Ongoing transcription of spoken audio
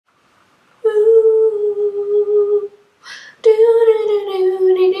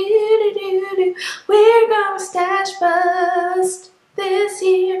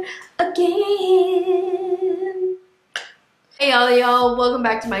welcome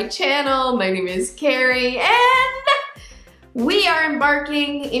back to my channel. My name is Carrie and we are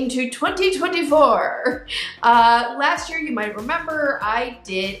embarking into 2024. Last year, you might remember, I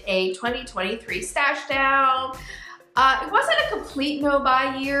did a 2023 Stashdown. It wasn't a complete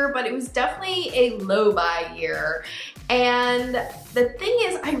no-buy year, but it was definitely a low-buy year. And the thing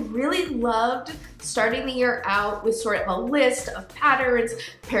is, I really loved starting the year out with sort of a list of patterns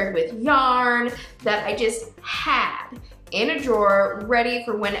paired with yarn that I just had in a drawer ready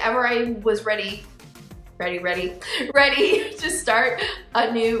for whenever I was ready to start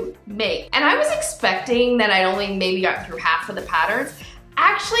a new make. And I was expecting that I'd only maybe got through half of the patterns.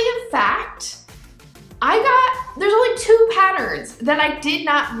 Actually, in fact, there's only 2 patterns that I did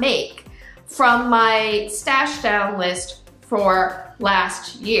not make from my Stashdown list for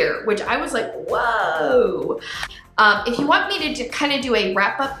last year, which I was like, whoa. If you want me to kind of do a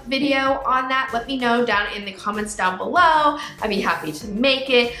wrap-up video on that, let me know down in the comments down below. I'd be happy to make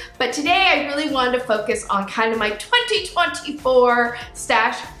it. But today I really wanted to focus on kind of my 2024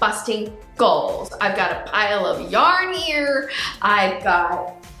 stash busting goals. I've got a pile of yarn here. I've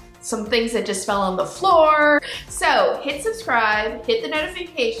got some things that just fell on the floor. So hit subscribe, hit the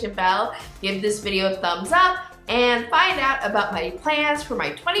notification bell, give this video a thumbs up, and find out about my plans for my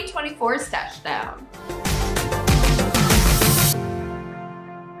 2024 Stashdown.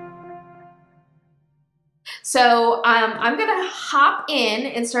 So I'm gonna hop in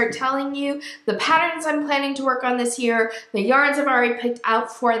and start telling you the patterns I'm planning to work on this year, the yarns I've already picked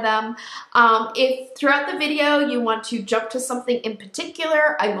out for them. If throughout the video you want to jump to something in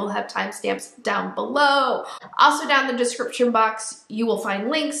particular, I will have timestamps down below. Also down in the description box, you will find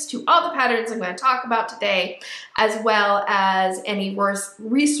links to all the patterns I'm going to talk about today, as well as any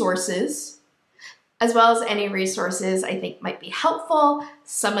resources I think might be helpful.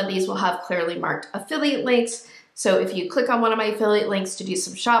 Some of these will have clearly marked affiliate links. So if you click on one of my affiliate links to do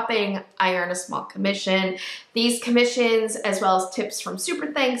some shopping, I earn a small commission. These commissions, as well as tips from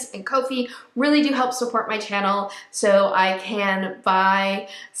SuperThanks and Ko-fi, really do help support my channel so I can buy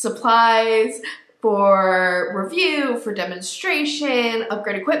supplies for review, for demonstration,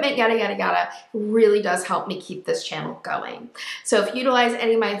 upgrade equipment, yada, yada, yada. It really does help me keep this channel going. So if you utilize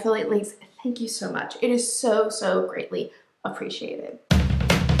any of my affiliate links, thank you so much. It is so, so greatly appreciated.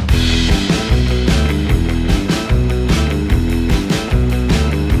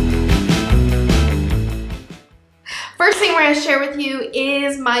 First thing we're going to share with you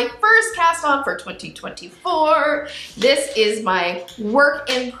is my first cast on for 2024. This is my work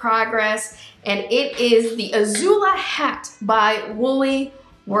in progress, and it is the Azula hat by Woolly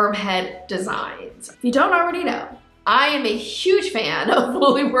Wormhead Designs. If you don't already know, I am a huge fan of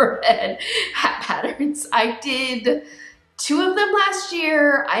Woolly Wormhead hat patterns. I did 2 of them last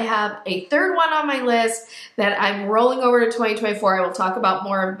year. I have a 3rd one on my list that I'm rolling over to 2024. I will talk about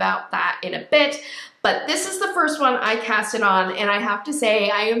more about that in a bit. But this is the first one I casted on, and I have to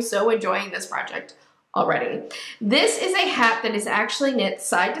say I am so enjoying this project already. This is a hat that is actually knit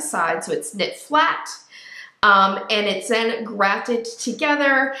side to side, so it's knit flat. And it's then grafted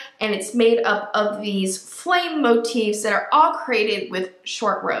together, and it's made up of these flame motifs that are all created with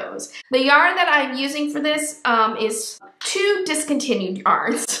short rows. The yarn that I'm using for this is 2 discontinued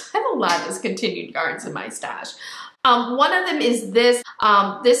yarns. I have a lot of discontinued yarns in my stash. One of them is this.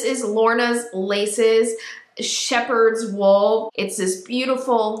 This is Lorna's Laces Shepherd's Wool. It's this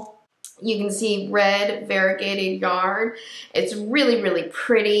beautiful, you can see, red variegated yarn. It's really, really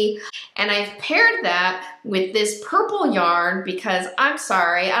pretty. And I've paired that with this purple yarn because, I'm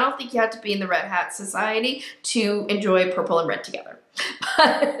sorry, I don't think you have to be in the Red Hat Society to enjoy purple and red together.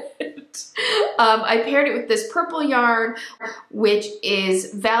 But I paired it with this purple yarn, which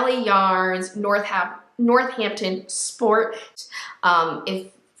is Valley Yarns Northampton Sport. If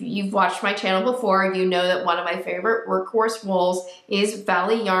you've watched my channel before, you know that one of my favorite workhorse wools is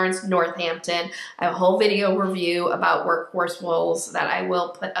Valley Yarns Northampton. I have a whole video review about workhorse wools that I will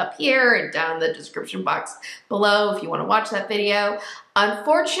put up here and down in the description box below if you want to watch that video.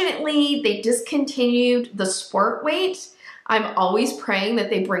 Unfortunately, they discontinued the sport weight. I'm always praying that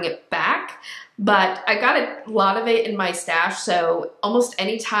they bring it back, but I got a lot of it in my stash, so almost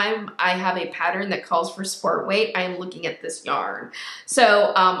any time I have a pattern that calls for sport weight, I am looking at this yarn.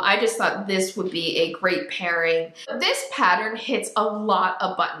 So I just thought this would be a great pairing. This pattern hits a lot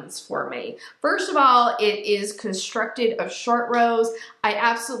of buttons for me. First of all, it is constructed of short rows. I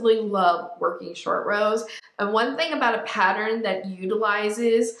absolutely love working short rows. And one thing about a pattern that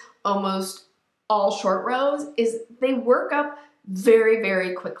utilizes almost all short rows is they work up very,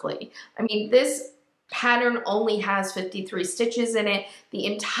 very quickly. I mean, this pattern only has 53 stitches in it. The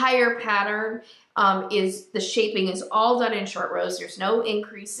entire pattern the shaping is all done in short rows. There's no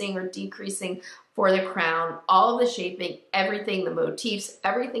increasing or decreasing for the crown. All of the shaping, everything, the motifs,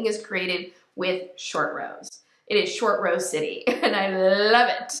 everything is created with short rows. It is short row city, and I love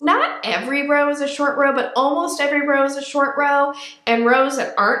it. Not every row is a short row, but almost every row is a short row, and rows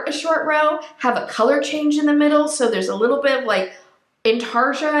that aren't a short row have a color change in the middle, so there's a little bit of like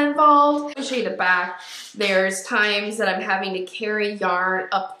intarsia involved. I'll show you the back. There's times that I'm having to carry yarn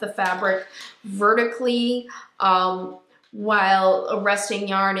up the fabric vertically while a resting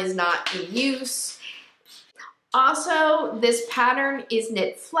yarn is not in use. Also, this pattern is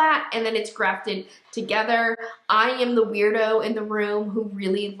knit flat and then it's grafted together. I am the weirdo in the room who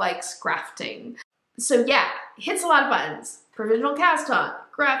really likes grafting. So yeah, hits a lot of buttons. Provisional cast on,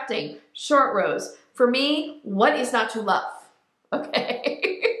 grafting, short rows. For me, what is not to love?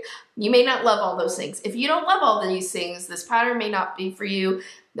 Okay. You may not love all those things. If you don't love all these things, this pattern may not be for you.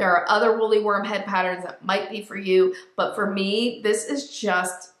 There are other woolly worm head patterns that might be for you, but for me, this is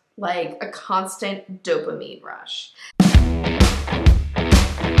just like a constant dopamine rush.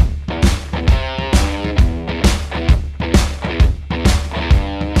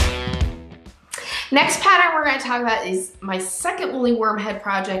 Next pattern we're going to talk about is my second woolly worm head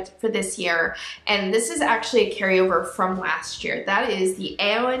project for this year, and this is actually a carryover from last year. That is the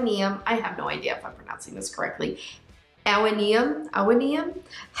Aoneum, I have no idea if I'm pronouncing this correctly, Aoneum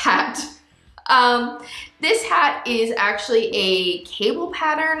hat. This hat is actually a cable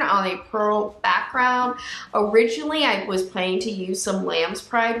pattern on a pearl background. Originally, I was planning to use some lamb's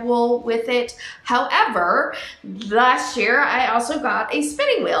pride wool with it. However, last year I also got a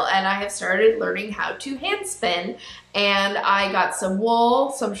spinning wheel and I have started learning how to hand spin. And I got some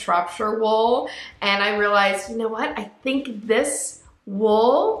wool, some Shropshire wool, and I realized, you know what? I think this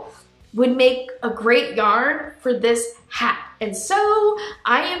wool would make a great yarn for this hat. And so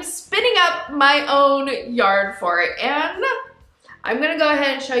I am spinning up my own yarn for it. And I'm gonna go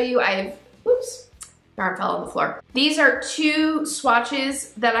ahead and show you, whoops, yarn fell on the floor. These are 2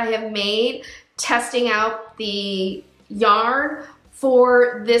 swatches that I have made testing out the yarn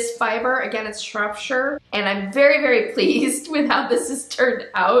for this fiber. Again, it's Shropshire, and I'm very, very pleased with how this has turned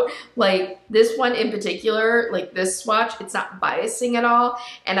out. Like this one in particular, like this swatch, it's not biasing at all.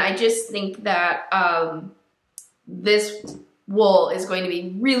 And I just think that this wool is going to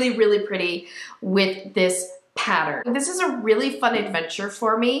be really, really pretty with this pattern. This is a really fun adventure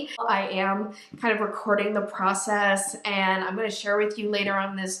for me. I am kind of recording the process, and I'm going to share with you later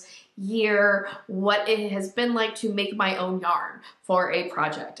on this year what it has been like to make my own yarn for a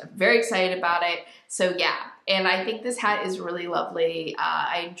project. I'm very excited about it. So yeah, and I think this hat is really lovely.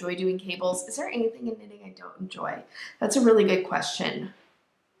 I enjoy doing cables. Is there anything in knitting I don't enjoy? That's a really good question.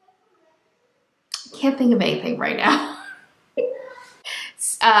 Can't think of anything right now.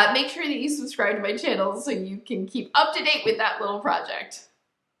 Make sure that you subscribe to my channel so you can keep up to date with that little project.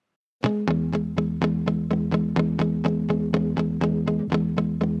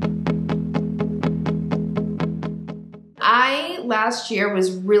 Last year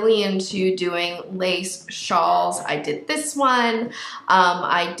was really into doing lace shawls. I did this one.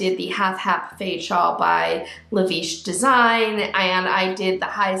 I did the Half Hap Fade shawl by Lavish Design, and I did the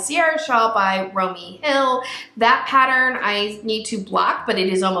High Sierra shawl by Romy Hill. That pattern I need to block, but it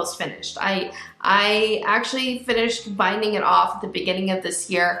is almost finished. I actually finished binding it off at the beginning of this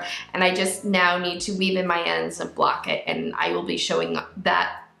year, and I just now need to weave in my ends and block it, and I will be showing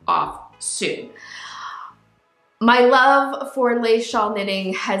that off soon. My love for lace shawl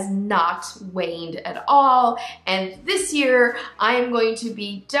knitting has not waned at all, and this year I am going to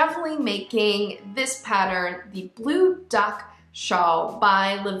be definitely making this pattern, the Blue Duck shawl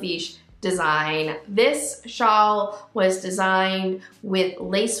by Lavish Design. This shawl was designed with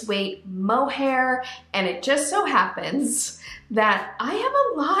lace weight mohair, and it just so happens that I have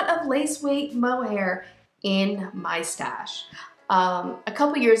a lot of lace weight mohair in my stash. A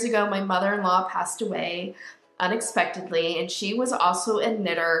couple years ago, my mother-in-law passed away unexpectedly, and she was also a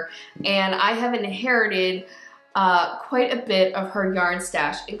knitter, and I have inherited quite a bit of her yarn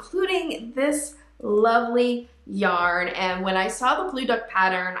stash, including this lovely yarn. And when I saw the Blue Duck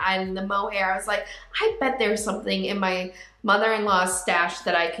pattern and the mohair, I was like, I bet there's something in my mother-in-law's stash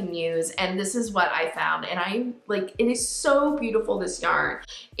that I can use, and this is what I found. And I'm like, it is so beautiful, this yarn.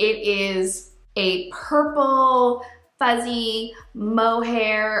 It is a purple fuzzy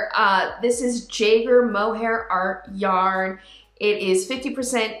mohair. This is Jaeger Mohair Art yarn. It is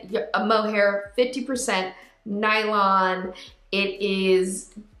 50% mohair, 50% nylon. It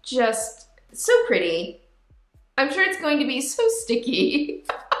is just so pretty. I'm sure it's going to be so sticky.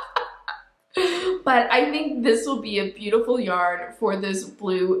 But I think this will be a beautiful yarn for this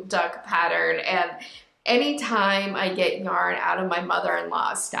blue duck pattern. And anytime I get yarn out of my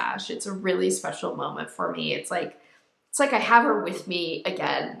mother-in-law's stash, it's a really special moment for me. It's like I have her with me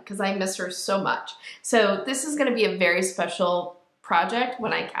again because I miss her so much. So this is gonna be a very special project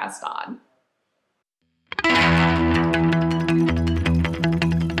when I cast on.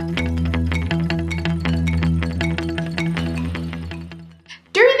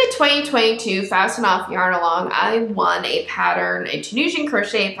 During the 2022 Fast and Off Yarn Along, I won a pattern, a Tunisian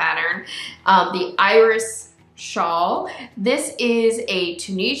crochet pattern, the Iris shawl. This is a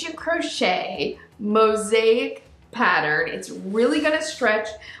Tunisian crochet mosaic pattern. It's really gonna stretch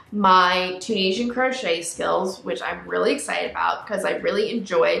my Tunisian crochet skills, which I'm really excited about because I really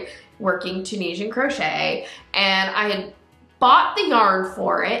enjoy working Tunisian crochet. And I had bought the yarn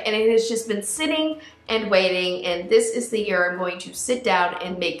for it and it has just been sitting and waiting, and this is the year I'm going to sit down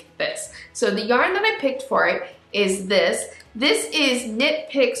and make this. So the yarn that I picked for it is this. This is Knit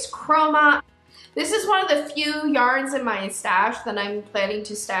Picks Chroma. This is one of the few yarns in my stash that I'm planning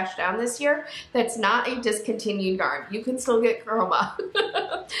to stash down this year that's not a discontinued yarn. You can still get Chroma.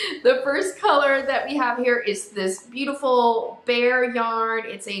 The first color that we have here is this beautiful bear yarn.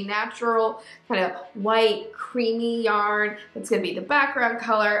 It's a natural kind of white creamy yarn. It's gonna be the background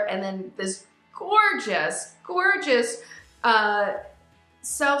color, and then this gorgeous, gorgeous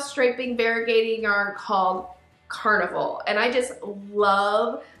self-straping variegating yarn called Carnival. And I just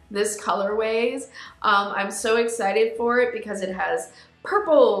love this colorways. I'm so excited for it because it has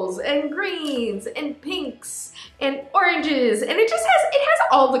purples and greens and pinks and oranges, and it has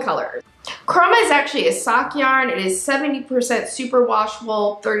all the colors. Chroma is actually a sock yarn. It is 70% superwash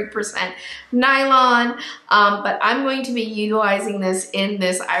wool, 30% nylon, but I'm going to be utilizing this in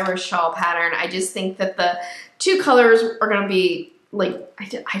this Irish shawl pattern. I just think that the two colors are gonna be like,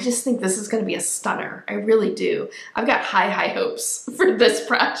 I just think this is gonna be a stunner. I really do. I've got high hopes for this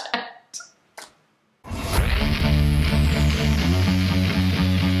project.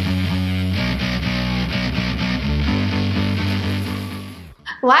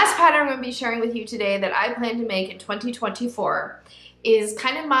 Last pattern I'm going to be sharing with you today that I plan to make in 2024 is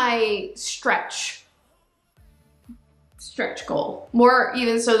kind of my stretch goal, more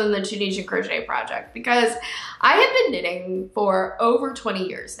even so than the Tunisian crochet project, because I have been knitting for over 20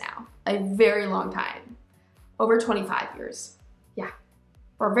 years now, a very long time, over 25 years, yeah,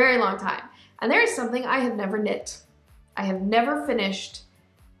 for a very long time. And there is something I have never knit. I have never finished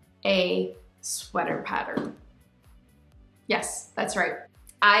a sweater pattern. Yes, that's right.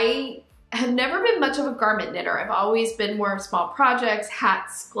 I have never been much of a garment knitter. I've always been more of small projects,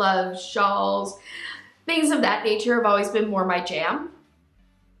 hats, gloves, shawls, things of that nature have always been more my jam.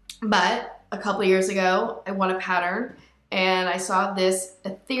 But a couple years ago, I won a pattern and I saw this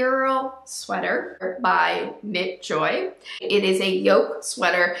ethereal sweater by Knit Joy. It is a yoke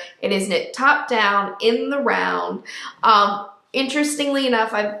sweater. It is knit top down in the round. Interestingly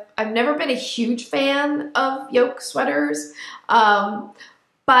enough, I've never been a huge fan of yoke sweaters.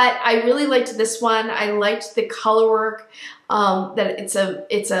 But I really liked this one. I liked the color work, that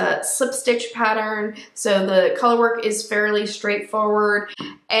it's a slip stitch pattern. So the color work is fairly straightforward.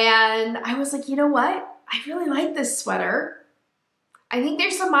 And I was like, you know what? I really like this sweater. I think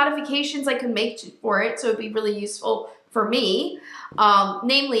there's some modifications I can make for it. So it'd be really useful for me,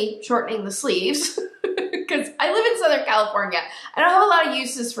 namely shortening the sleeves. Because I live in Southern California. I don't have a lot of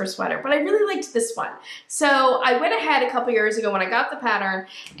uses for sweater, but I really liked this one. So I went ahead a couple years ago when I got the pattern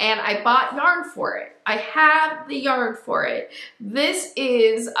and I bought yarn for it. I have the yarn for it. This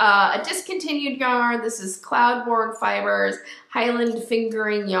is a discontinued yarn. This is Cloudborn Fibers, Highland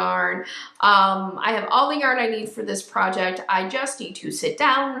fingering yarn. I have all the yarn I need for this project. I just need to sit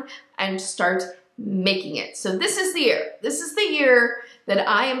down and start making it. So this is the year. This is the year that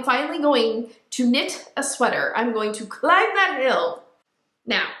I am finally going to knit a sweater. I'm going to climb that hill.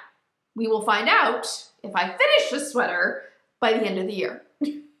 Now, we will find out if I finish the sweater by the end of the year.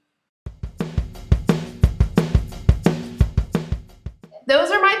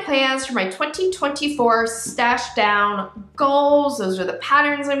 Those are my plans for my 2024 Stash Down goals. Those are the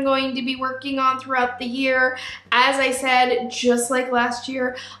patterns I'm going to be working on throughout the year. As I said, just like last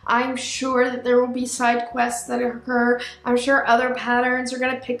year, I'm sure that there will be side quests that occur. I'm sure other patterns are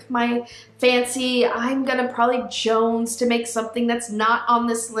gonna pick my fancy. I'm gonna probably Jones to make something that's not on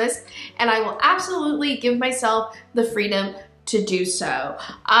this list, and I will absolutely give myself the freedom to do so.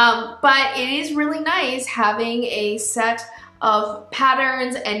 But it is really nice having a set of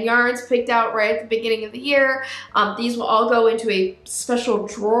patterns and yarns picked out right at the beginning of the year. These will all go into a special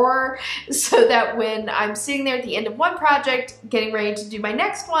drawer so that when I'm sitting there at the end of one project, getting ready to do my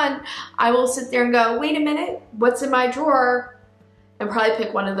next one, I will sit there and go, wait a minute, what's in my drawer? And probably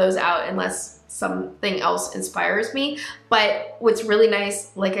pick one of those out unless something else inspires me. But what's really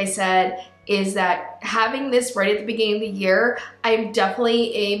nice, like I said, is that having this right at the beginning of the year, I'm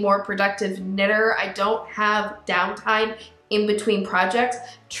definitely a more productive knitter. I don't have downtime in between projects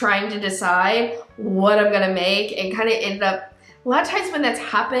trying to decide what I'm gonna make, and kind of ended up, a lot of times when that's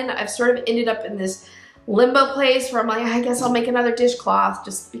happened, I've sort of ended up in this limbo place where I'm like, I guess I'll make another dishcloth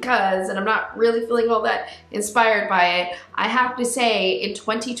just because, and I'm not really feeling all that inspired by it. I have to say, in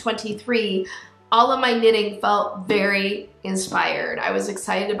 2023, all of my knitting felt very inspired. I was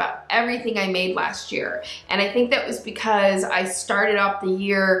excited about everything I made last year. And I think that was because I started off the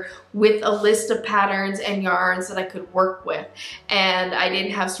year with a list of patterns and yarns that I could work with. And I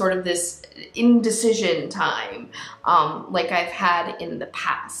didn't have sort of this indecision time like I've had in the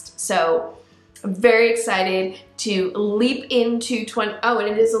past. So I'm very excited to leap into oh, and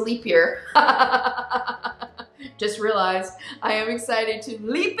it is a leap year. Just realized I am excited to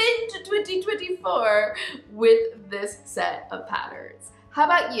leap into 2024 with this set of patterns. How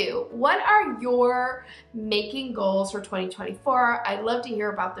about you? What are your making goals for 2024? I'd love to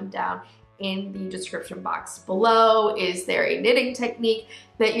hear about them down in the description box below. Is there a knitting technique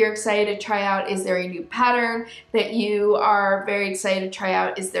that you're excited to try out? Is there a new pattern that you are very excited to try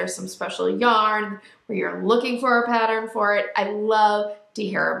out? Is there some special yarn where you're looking for a pattern for it? I love to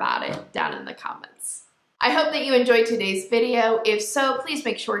hear about it down in the comments. I hope that you enjoyed today's video. If so, please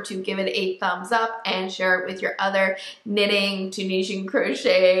make sure to give it a thumbs up and share it with your other knitting, Tunisian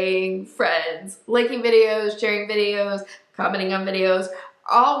crocheting friends. Liking videos, sharing videos, commenting on videos,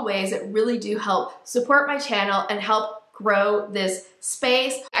 all ways that really do help support my channel and help grow this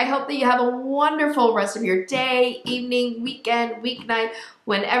space. I hope that you have a wonderful rest of your day, evening, weekend, weeknight,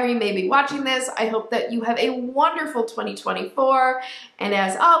 whenever you may be watching this. I hope that you have a wonderful 2024. And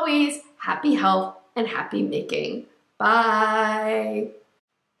as always, happy health and happy making. Bye.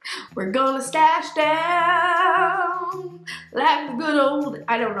 We're gonna stash down like the good old,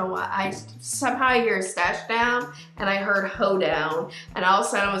 I don't know why, somehow I hear stash down and I heard hoe down, and all of a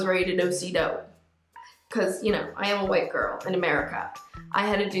sudden I was ready to do-si-do. Cause you know, I am a white girl in America. I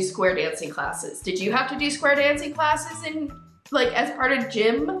had to do square dancing classes. Did you have to do square dancing classes in, like, as part of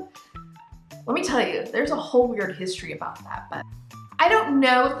gym? Let me tell you, there's a whole weird history about that, but I don't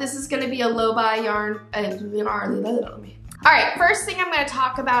know if this is gonna be a low-buy yarn. All right, first thing I'm gonna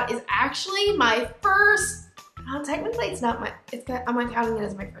talk about is actually my first, technically it's not my, I'm not counting it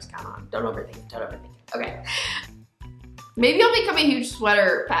as my first count on. Don't overthink it, don't overthink it. Okay. Maybe I'll become a huge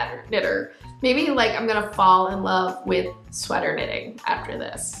sweater pattern knitter. Maybe like I'm gonna fall in love with sweater knitting after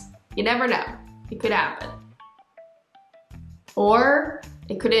this. You never know, it could happen. Or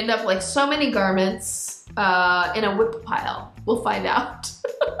it could end up like so many garments in a whip pile. We'll find out.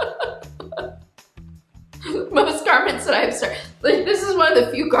 Most garments that I've started, like this is one of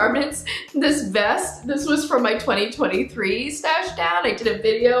the few garments, this vest, this was from my 2023 Stashdown. I did a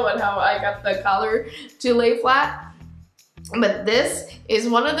video on how I got the collar to lay flat. But this is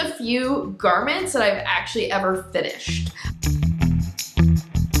one of the few garments that I've actually ever finished.